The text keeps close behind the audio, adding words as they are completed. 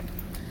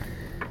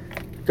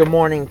Good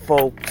morning,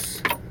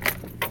 folks.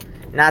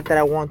 Not that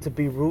I want to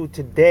be rude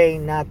today,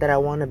 not that I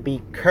want to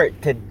be curt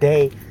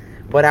today,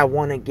 but I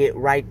want to get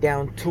right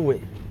down to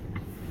it.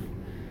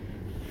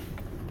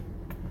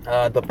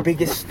 The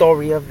biggest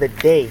story of the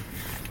day.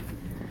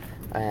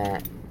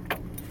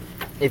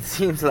 It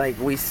seems like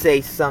we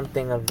say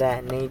something of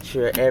that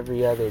nature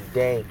every other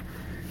day,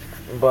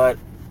 but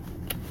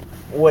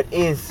what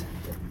is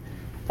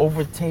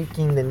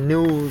overtaking the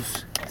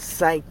news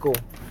cycle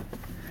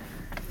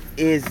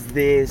is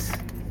this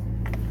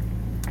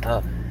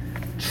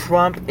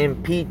Trump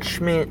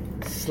impeachment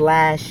 /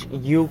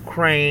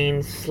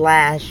 Ukraine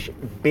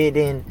 /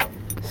 Bitten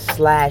 /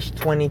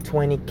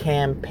 2020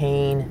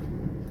 campaign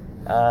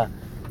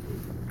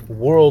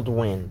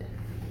whirlwind.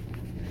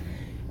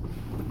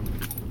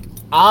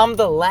 I'm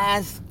the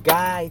last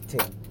guy to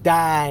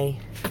die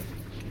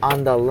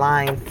on the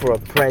line for a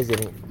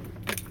president.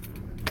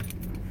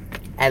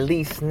 At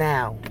least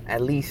now.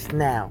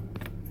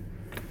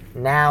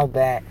 Now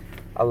that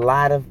a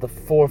lot of the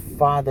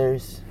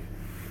forefathers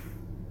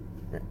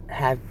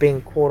have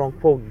been quote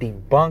unquote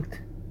debunked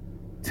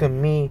to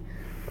me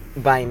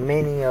by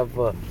many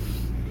of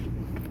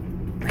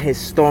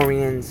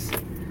historians,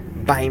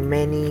 by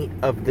many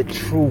of the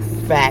true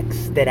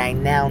facts that I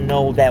now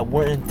know that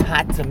weren't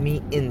taught to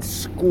me in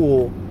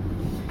school.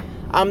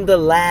 I'm the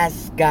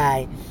last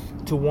guy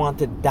to want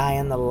to die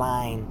on the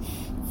line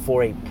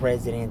for a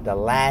president, the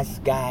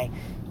last guy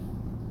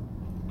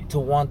to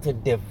want to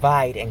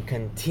divide and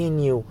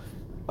continue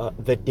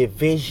the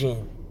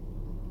division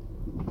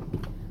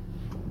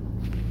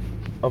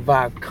of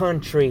our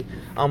country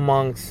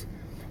amongst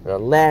the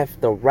left,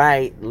 the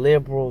right,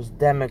 liberals,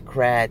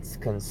 Democrats,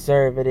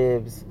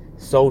 conservatives,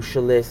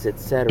 socialists,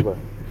 etc.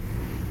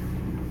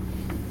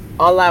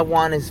 All I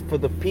want is for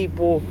the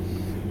people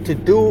to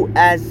do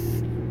as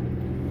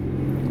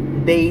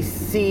they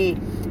see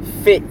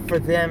fit for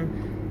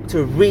them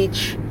to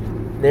reach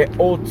their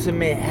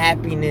ultimate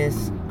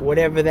happiness,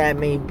 whatever that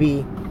may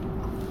be,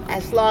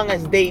 as long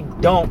as they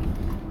don't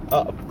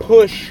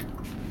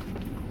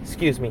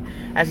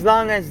as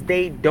long as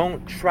they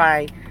don't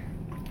try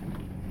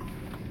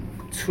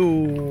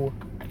to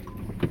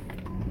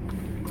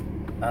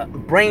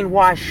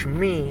brainwash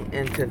me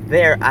into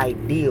their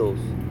ideals.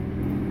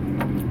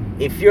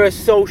 If you're a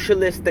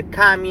socialist, a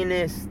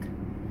communist,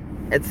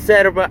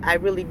 etc., I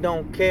really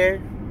don't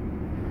care.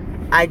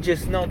 I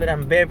just know that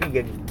I'm very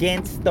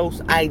against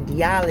those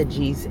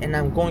ideologies, and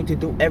I'm going to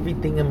do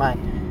everything in my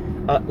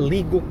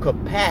legal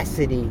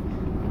capacity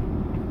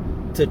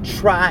to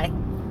try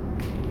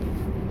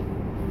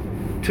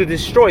to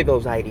destroy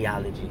those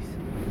ideologies.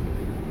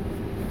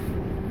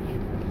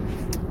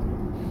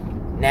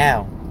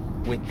 Now,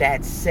 with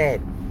that said,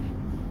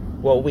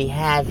 what we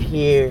have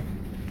here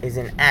is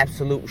an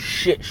absolute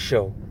shit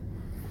show.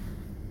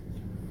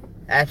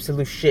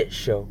 Absolute shit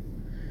show.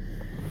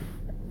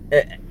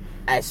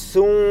 As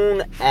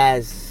soon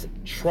as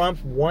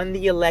Trump won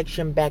the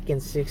election back in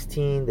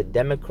 2016, the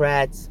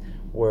Democrats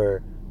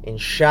were in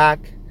shock.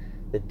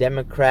 The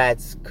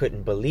Democrats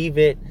couldn't believe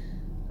it.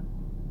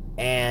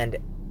 And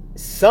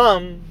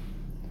some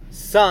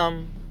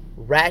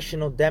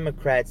rational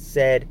Democrats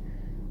said,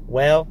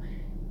 well,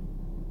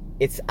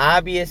 it's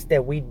obvious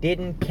that we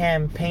didn't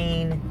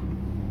campaign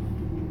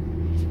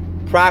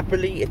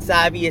properly. It's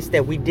obvious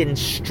that we didn't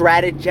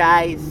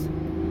strategize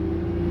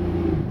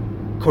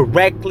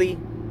correctly.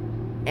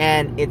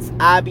 And it's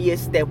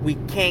obvious that we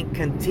can't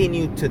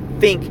continue to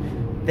think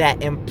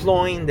that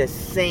employing the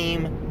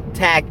same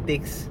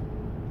tactics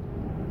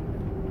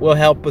will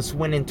help us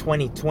win in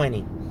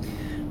 2020.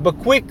 But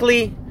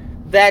quickly,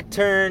 that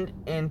turned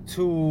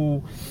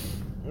into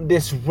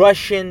this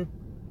Russian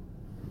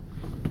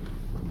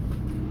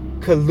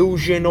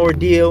collusion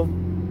ordeal.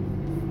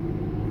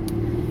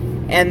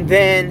 And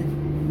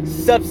then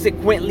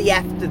subsequently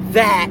after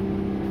that,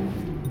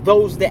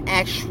 those that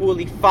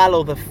actually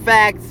follow the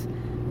facts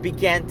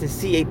began to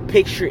see a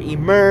picture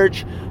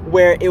emerge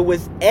where it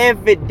was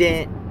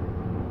evident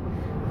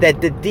that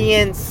the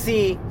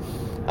DNC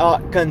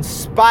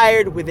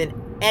conspired with an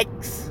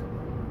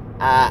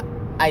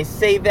I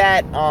say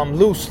that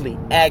loosely,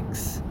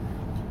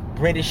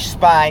 ex-British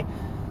spy,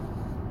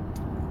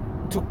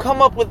 to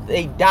come up with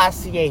a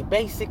dossier,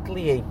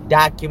 basically a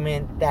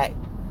document that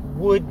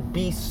would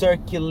be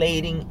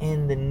circulating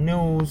in the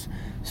news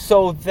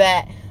so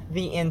that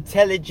the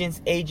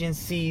intelligence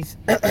agencies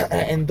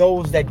and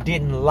those that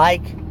didn't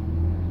like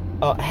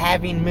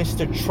having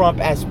Mr. Trump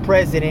as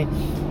president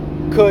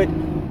could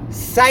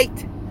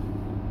cite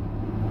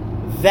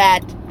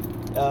that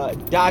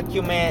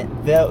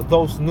document,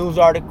 those news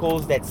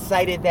articles that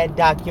cited that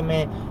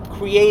document,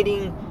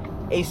 creating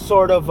a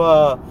sort of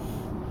a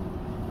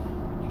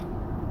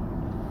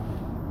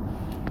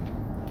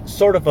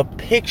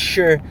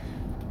picture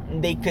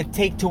they could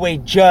take to a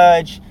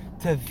judge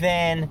to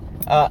then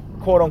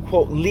quote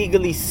unquote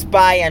legally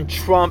spy on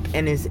Trump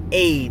and his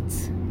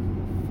aides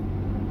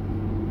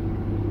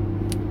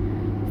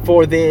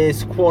for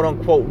this quote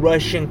unquote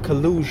Russian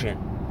collusion.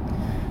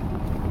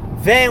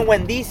 Then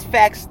when these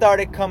facts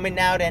started coming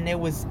out and it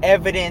was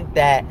evident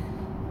that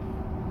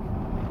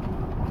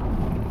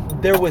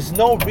there was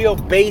no real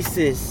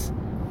basis,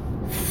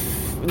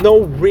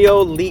 no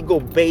real legal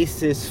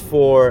basis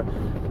for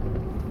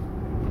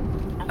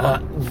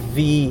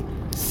the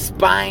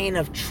spying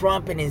of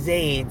Trump and his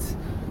aides.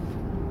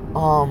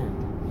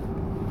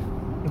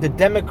 The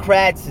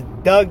Democrats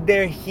dug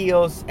their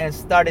heels and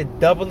started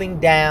doubling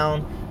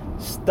down,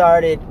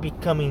 started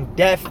becoming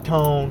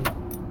deaf-toned,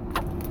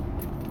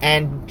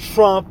 and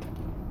Trump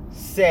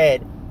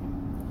said,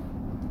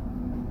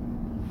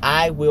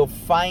 I will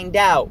find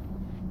out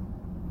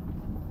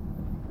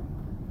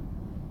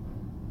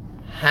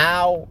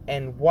how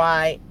and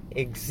why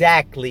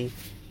exactly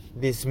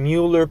this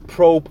Mueller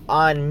probe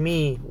on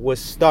me was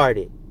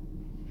started.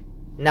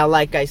 Now,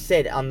 like I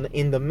said,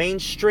 in the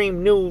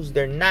mainstream news,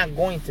 they're not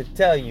going to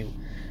tell you.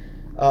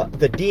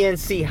 The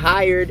DNC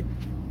hired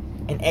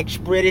an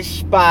ex-British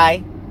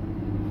spy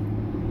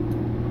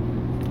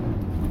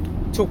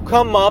to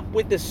come up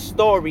with a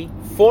story,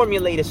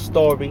 formulate a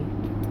story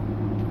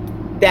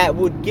that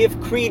would give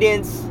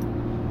credence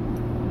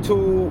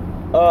to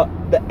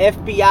the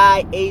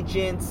FBI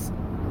agents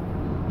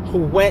who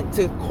went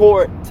to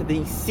court, to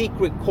the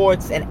secret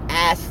courts, and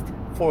asked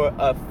for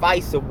a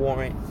FISA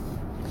warrant.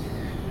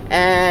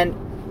 And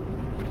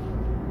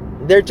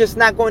they're just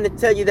not going to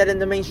tell you that in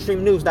the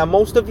mainstream news. Now,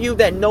 most of you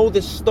that know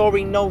this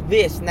story know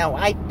this. Now,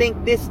 I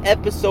think this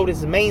episode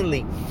is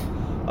mainly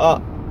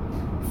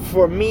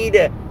for me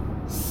to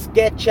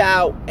sketch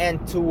out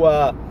and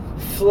to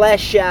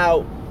flesh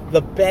out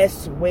the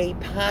best way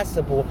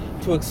possible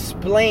to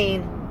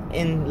explain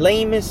in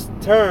lamest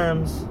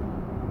terms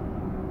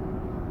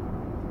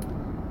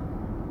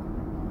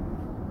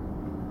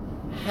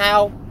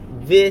how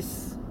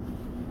this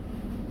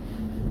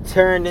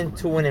turned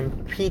into an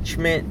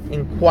impeachment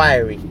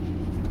inquiry.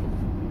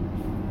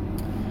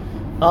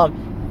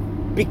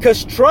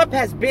 Because Trump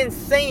has been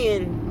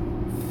saying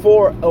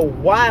for a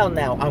while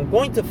now, I'm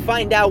going to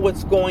find out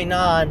what's going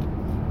on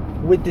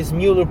with this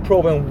Mueller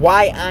probe and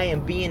why I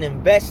am being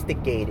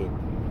investigated.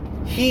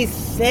 He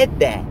said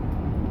that.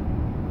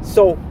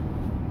 So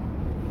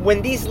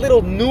when these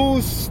little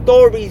news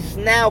stories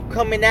now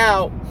coming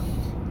out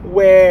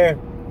where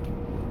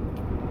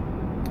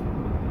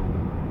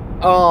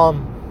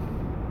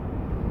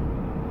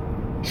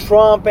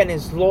Trump and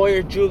his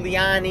lawyer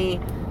Giuliani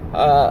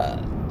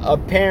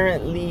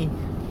apparently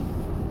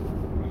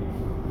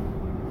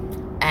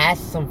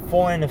asked some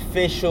foreign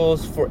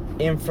officials for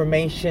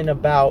information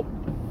about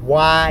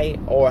why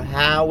or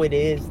how it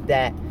is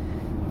that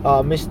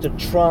Mr.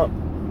 Trump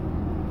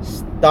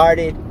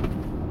started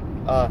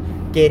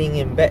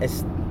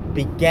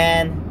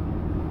began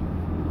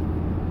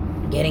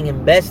getting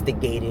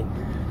investigated.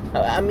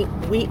 I mean,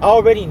 we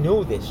already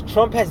knew this.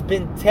 Trump has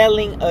been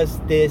telling us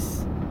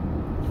this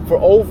for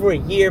over a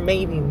year,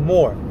 maybe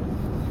more.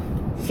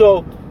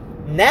 So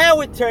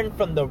now it turned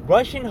from the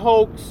Russian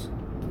hoax,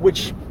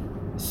 which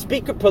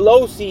Speaker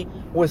Pelosi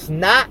was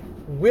not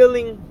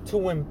willing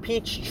to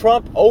impeach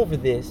Trump over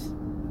this.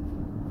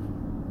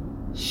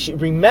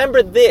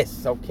 Remember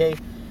this, okay?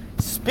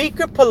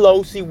 Speaker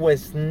Pelosi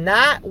was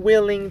not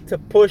willing to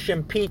push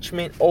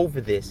impeachment over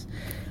this.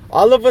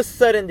 All of a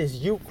sudden, this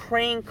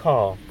Ukraine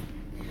call,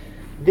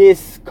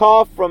 this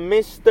call from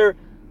Mr.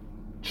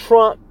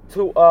 Trump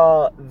to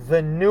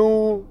the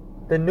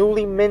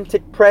newly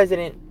minted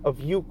president of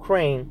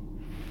Ukraine,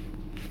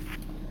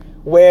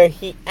 where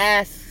he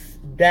asks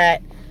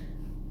that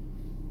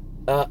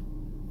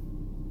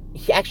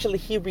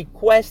he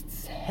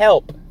requests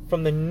help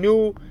from the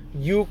new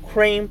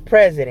Ukraine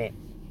president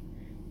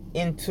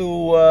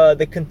into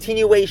the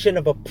continuation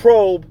of a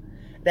probe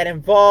that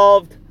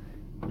involved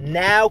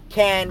now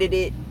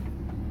candidate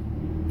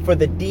for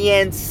the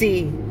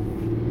DNC,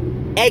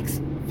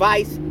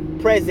 ex-vice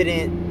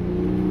president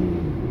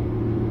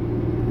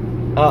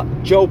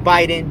Joe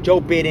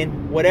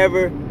Bitten,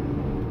 whatever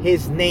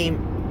his name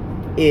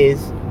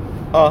is.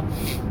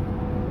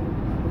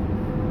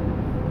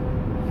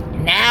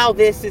 Now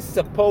this is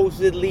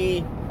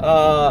supposedly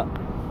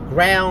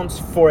grounds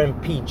for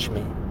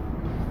impeachment.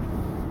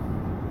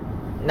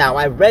 Now,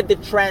 I read the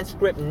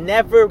transcript.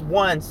 Never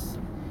once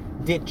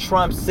did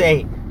Trump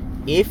say,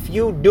 if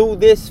you do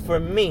this for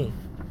me,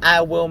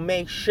 I will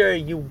make sure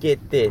you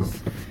get this.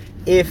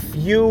 If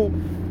you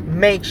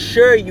make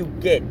sure you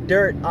get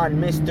dirt on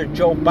Mr.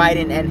 Joe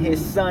Biden and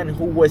his son,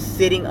 who was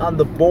sitting on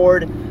the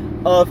board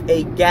of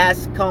a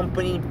gas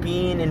company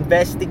being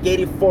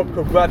investigated for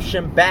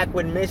corruption back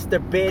when Mr.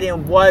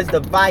 Bitten was the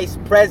vice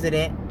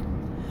president.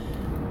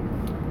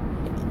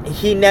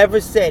 He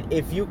never said,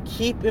 if you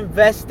keep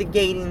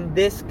investigating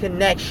this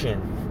connection,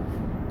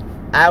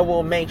 I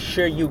will make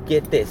sure you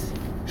get this.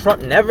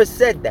 Trump never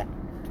said that.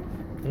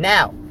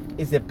 Now,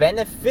 is it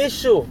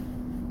beneficial?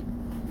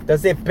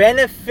 Does it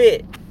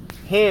benefit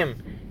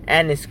him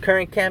and his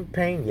current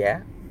campaign?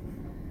 Yeah.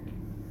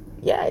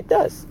 Yeah, it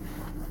does.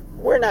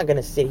 We're not going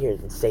to sit here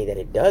and say that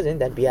it doesn't.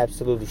 That'd be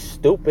absolutely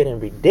stupid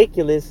and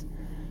ridiculous.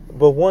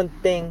 But one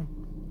thing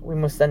we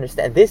must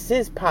understand, this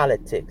is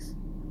politics.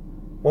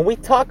 When we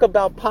talk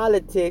about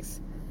politics,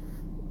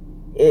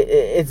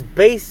 it's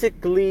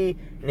basically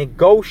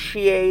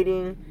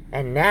negotiating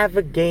and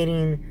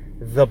navigating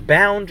the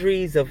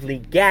boundaries of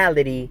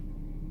legality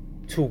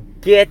to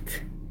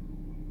get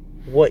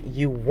what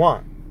you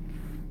want.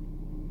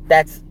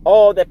 That's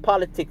all that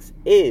politics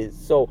is.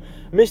 So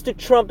Mr.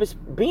 Trump is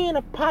being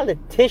a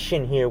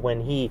politician here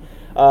when he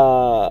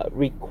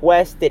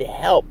requested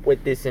help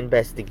with this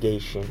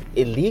investigation.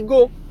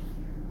 Illegal?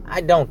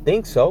 I don't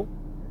think so.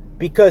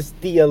 Because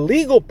the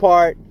illegal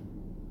part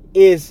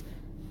is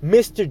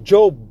Mr.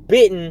 Joe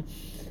Bitten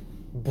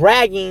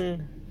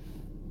bragging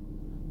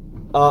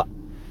to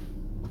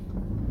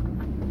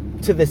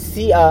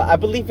the I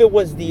believe it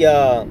was the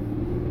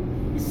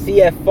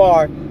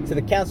CFR, to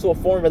the Council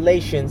of Foreign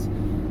Relations,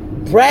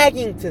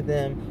 bragging to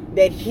them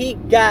that he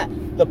got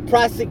the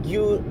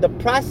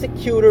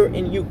prosecutor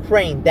in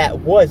Ukraine that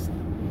was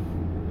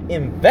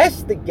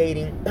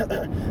investigating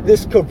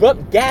this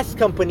corrupt gas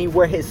company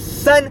where his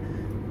son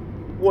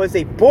was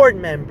a board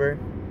member.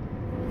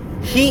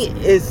 He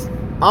is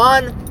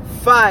on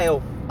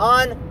file,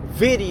 on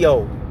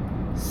video,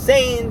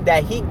 saying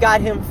that he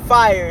got him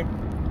fired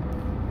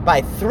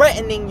by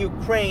threatening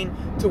Ukraine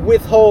to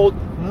withhold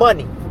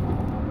money.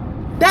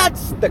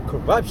 That's the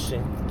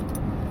corruption.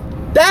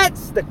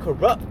 That's the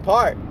corrupt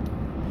part.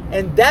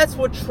 And that's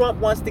what Trump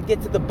wants to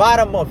get to the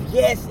bottom of.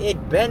 Yes,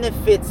 it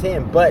benefits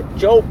him, but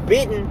Joe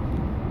Bitten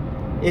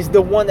is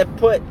the one that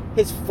put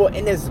his foot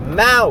in his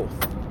mouth.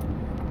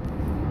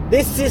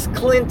 This is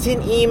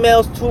Clinton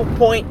emails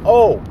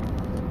 2.0.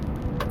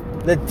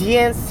 The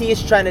DNC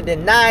is trying to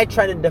deny,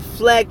 trying to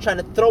deflect, trying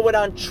to throw it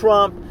on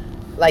Trump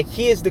like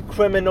he is the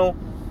criminal.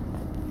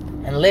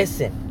 And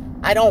listen,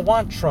 I don't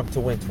want Trump to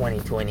win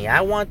 2020.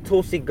 I want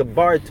Tulsi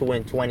Gabbard to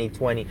win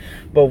 2020.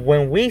 But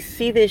when we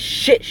see this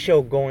shit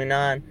show going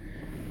on,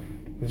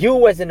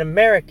 you as an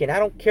American, I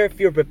don't care if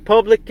you're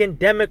Republican,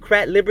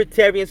 Democrat,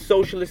 Libertarian,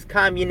 Socialist,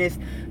 Communist,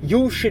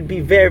 you should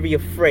be very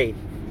afraid.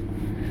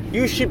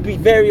 You should be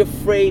very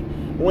afraid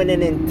when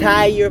an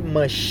entire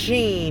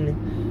machine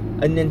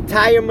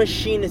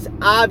is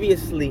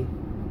obviously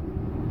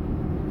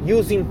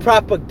using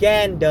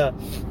propaganda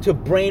to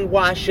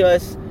brainwash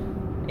us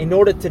in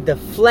order to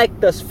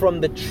deflect us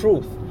from the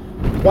truth.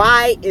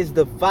 Why is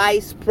the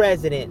vice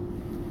president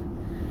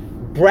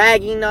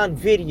bragging on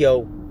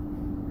video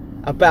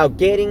about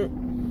getting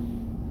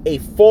a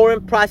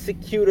foreign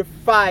prosecutor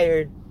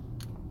fired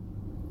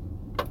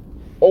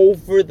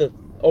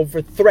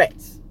over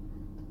threats?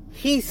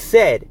 He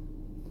said,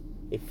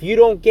 if you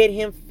don't get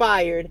him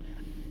fired,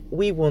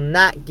 we will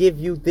not give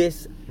you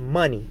this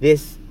money,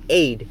 this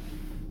aid.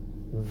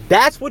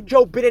 That's what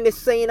Joe Biden is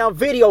saying on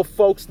video,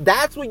 folks.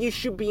 That's what you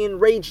should be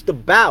enraged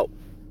about.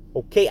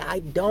 Okay, I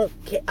don't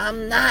care.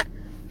 I'm not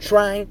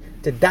trying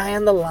to die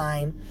on the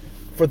line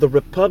for the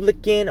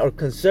Republican or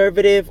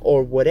conservative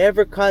or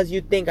whatever cause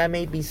you think I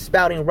may be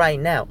spouting right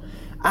now.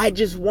 I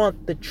just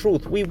want the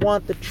truth. We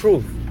want the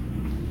truth.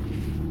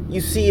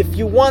 You see, if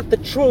you want the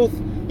truth,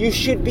 you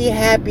should be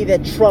happy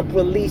that Trump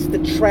released the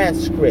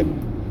transcript.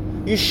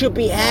 You should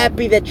be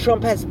happy that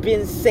Trump has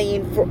been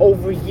saying for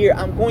over a year,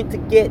 I'm going to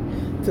get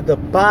to the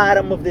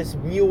bottom of this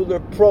Mueller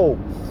probe.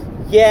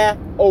 Yeah,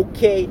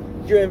 okay,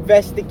 you're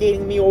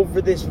investigating me over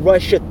this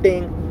Russia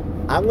thing.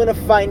 I'm going to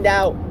find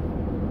out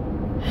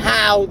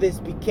how this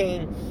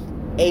became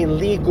a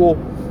legal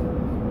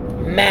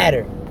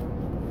matter.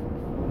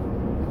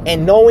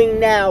 And knowing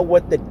now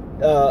what the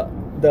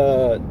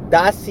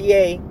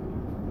dossier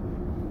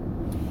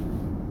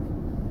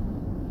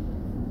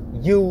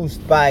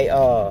used by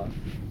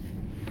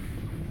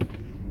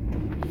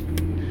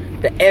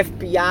the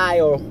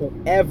FBI or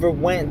whoever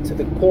went to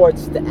the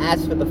courts to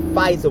ask for the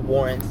FISA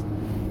warrants,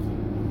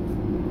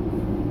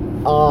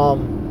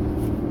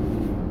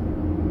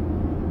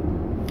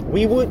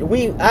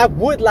 I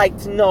would like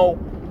to know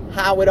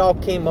how it all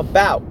came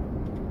about,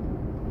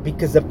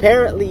 because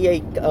apparently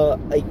a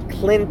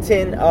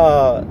Clinton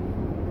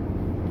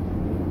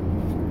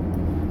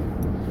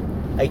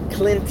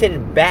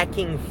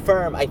backing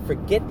firm, I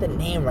forget the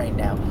name right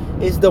now,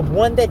 is the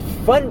one that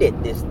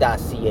funded this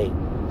dossier.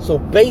 So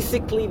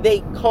basically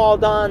they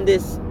called on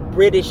this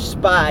British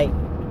spy,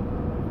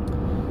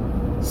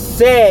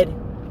 said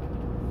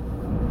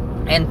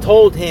and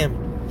told him,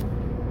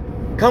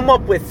 come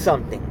up with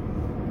something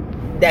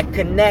that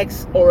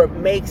connects or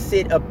makes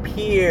it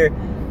appear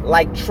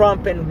like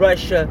Trump and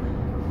Russia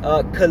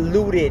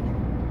colluded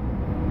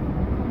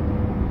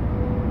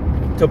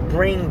to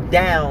bring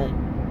down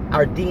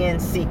our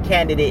DNC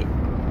candidate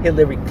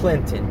Hillary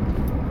Clinton.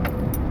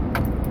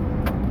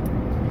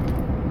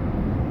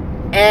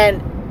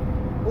 And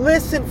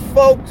listen,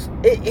 folks,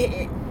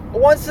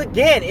 once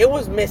again, it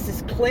was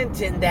Mrs.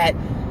 Clinton that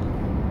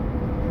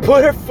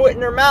put her foot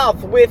in her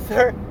mouth with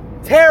her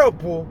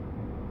terrible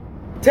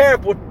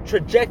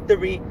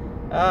trajectory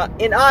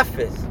in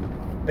office.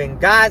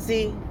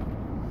 Benghazi,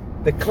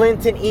 the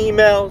Clinton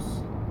emails.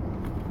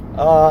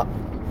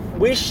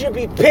 We should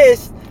be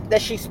pissed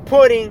that she's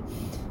putting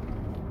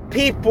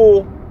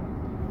people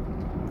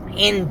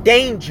in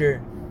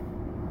danger,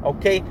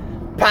 okay?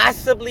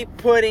 Possibly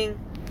putting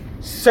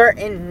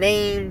certain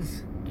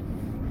names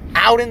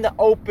out in the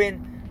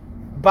open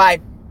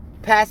by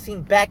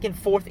passing back and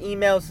forth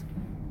emails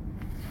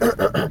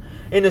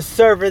in a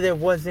server that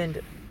wasn't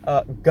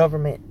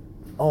government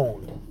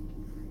owned.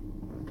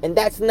 And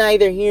that's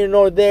neither here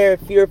nor there.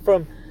 If you're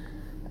from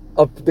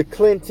the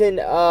Clinton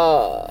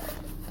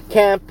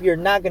camp, you're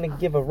not going to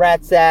give a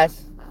rat's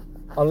ass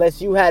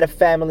unless you had a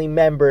family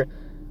member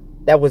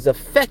that was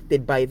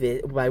affected by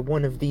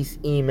one of these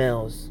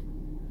emails.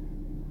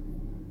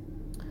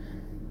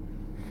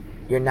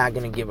 You're not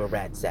going to give a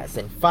rat's ass.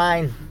 And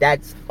fine,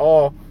 that's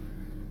all.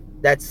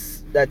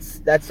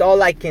 That's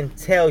all I can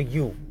tell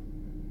you.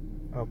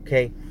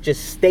 Okay?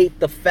 Just state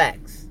the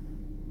facts.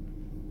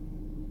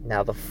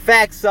 Now, the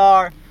facts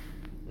are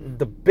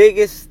the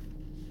biggest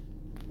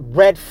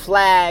red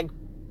flag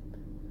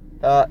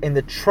in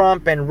the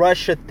Trump and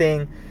Russia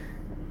thing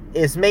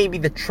is maybe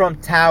the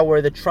Trump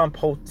Tower, the Trump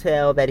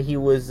Hotel that he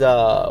was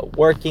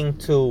working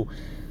to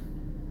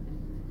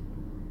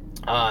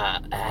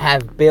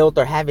have built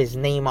or have his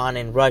name on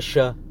in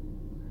Russia,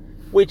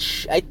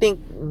 which I think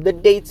the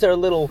dates are a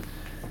little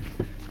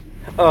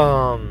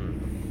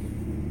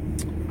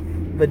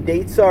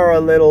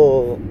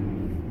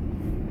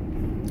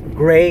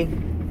gray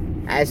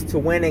as to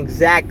when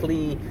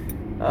exactly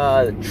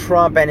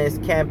Trump and his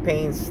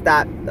campaign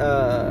stopped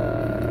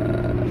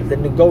the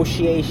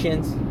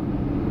negotiations.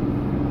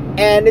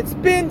 And it's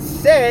been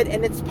said,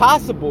 and it's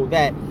possible,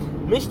 that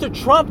Mr.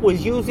 Trump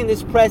was using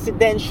this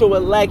presidential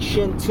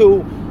election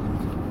to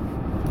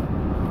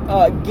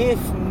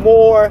give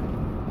more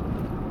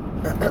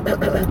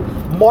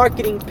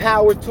marketing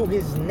power to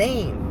his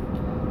name.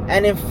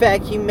 And in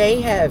fact, he may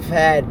have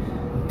had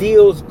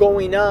deals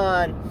going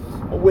on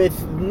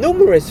with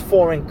numerous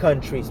foreign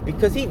countries,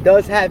 because he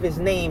does have his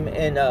name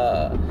in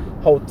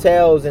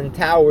hotels and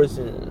towers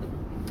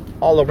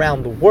all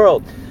around the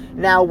world.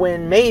 Now,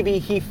 when maybe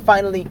he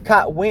finally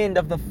caught wind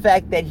of the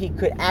fact that he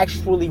could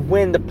actually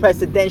win the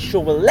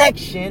presidential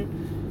election,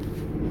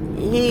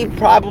 he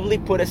probably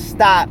put a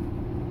stop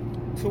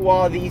to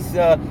all these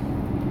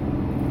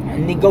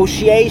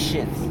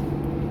negotiations.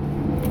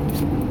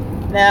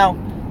 Now,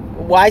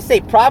 well, I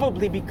say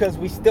probably because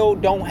we still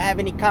don't have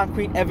any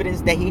concrete evidence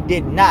that he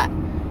did not.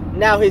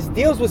 Now, his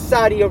deals with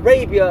Saudi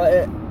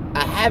Arabia,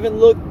 I haven't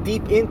looked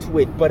deep into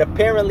it, but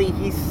apparently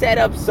he set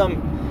up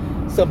some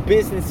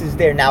businesses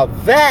there. Now,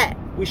 that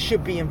we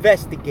should be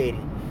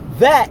investigating.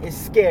 That is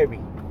scary.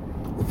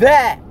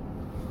 That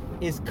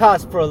is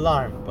cause for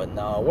alarm. But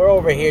no, we're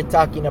over here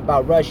talking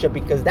about Russia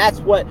because that's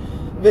what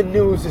the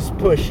news is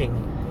pushing.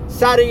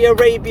 Saudi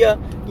Arabia,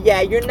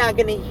 yeah, you're not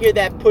going to hear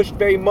that pushed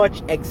very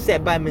much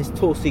except by Miss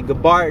Tulsi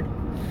Gabbard,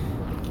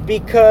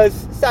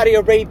 because Saudi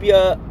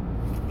Arabia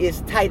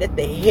is tight at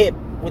the hip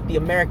with the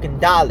American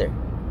dollar.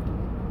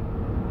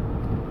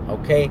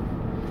 Okay?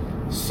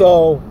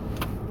 So,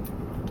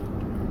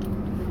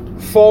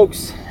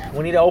 folks,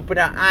 we need to open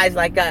our eyes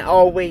like I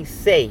always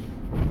say.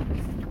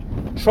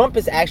 Trump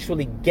is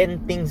actually getting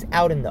things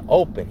out in the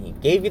open. He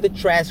gave you the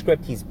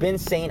transcript. He's been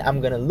saying,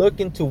 I'm going to look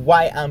into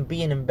why I'm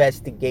being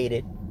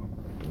investigated.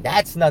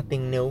 That's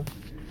nothing new.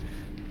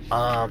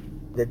 The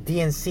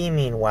DNC,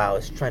 meanwhile,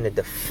 is trying to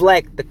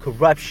deflect the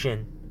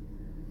corruption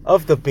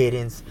of the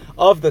Bittens,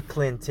 of the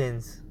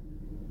Clintons.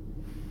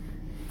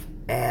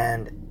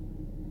 And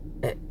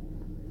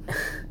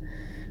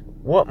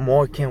what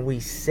more can we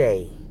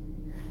say?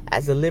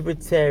 As a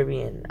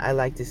libertarian, I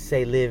like to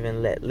say live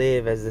and let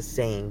live, as the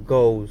saying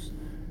goes.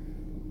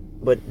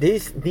 But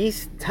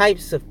these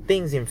types of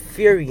things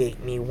infuriate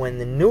me when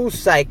the news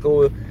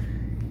cycle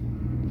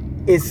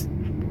is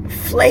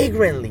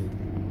flagrantly,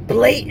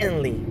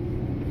 blatantly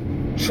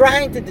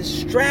trying to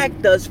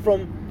distract us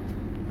from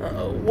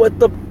what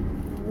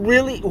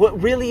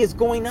really is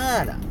going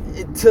on.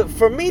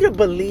 For me to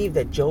believe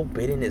that Joe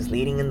Biden is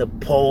leading in the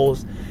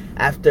polls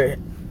after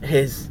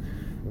his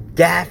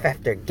gaffe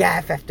after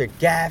gaffe after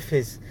gaffe,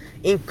 his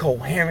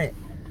incoherent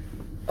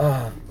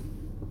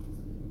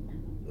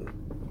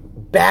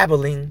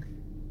babbling,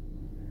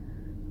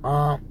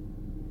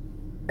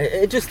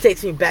 it just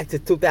takes me back to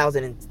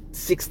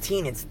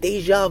 2016. It's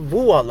deja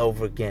vu all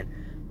over again.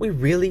 We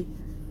really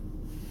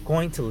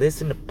going to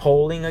listen to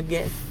polling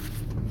again?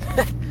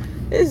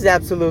 This is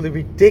absolutely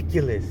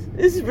ridiculous.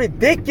 This is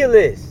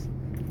ridiculous.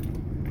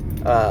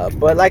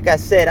 But like I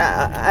said,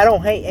 I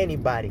don't hate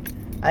anybody.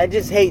 I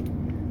just hate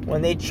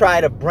when they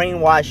try to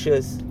brainwash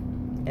us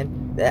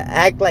and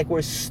act like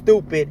we're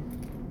stupid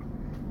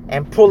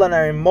and pull on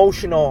our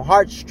emotional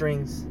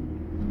heartstrings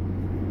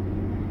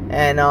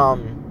and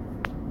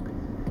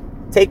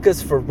take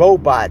us for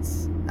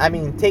robots. I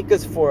mean, take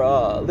us for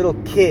little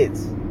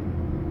kids.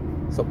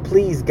 So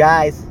please,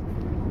 guys,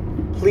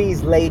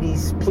 please,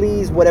 ladies,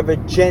 please, whatever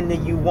gender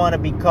you want to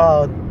be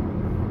called,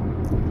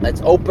 let's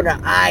open our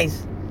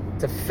eyes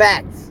to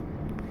facts.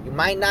 You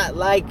might not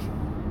like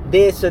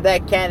this or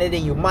that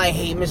candidate, you might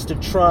hate Mr.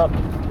 Trump,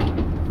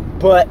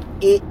 but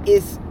it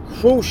is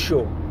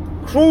crucial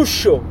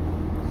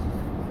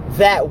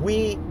that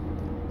we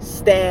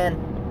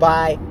stand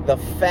by the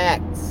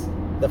facts.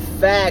 The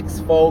facts,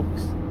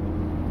 folks.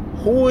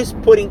 Who is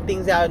putting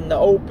things out in the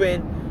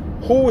open?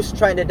 Who is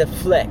trying to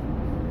deflect?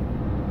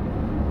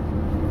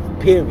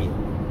 Period.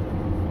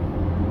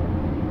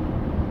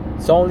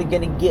 It's only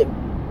going to get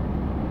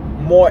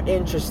more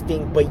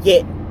interesting, but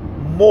yet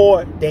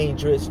more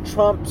dangerous.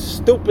 Trump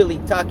stupidly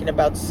talking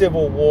about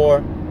civil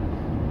war.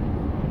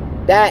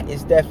 That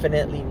is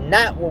definitely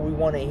not what we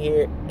want to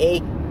hear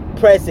a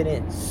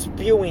president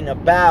spewing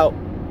about.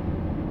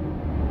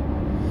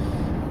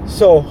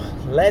 So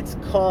let's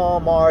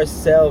calm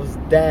ourselves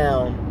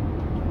down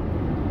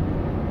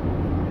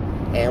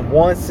and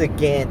once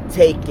again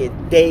take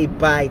it day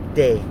by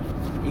day.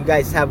 You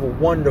guys have a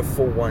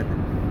wonderful one.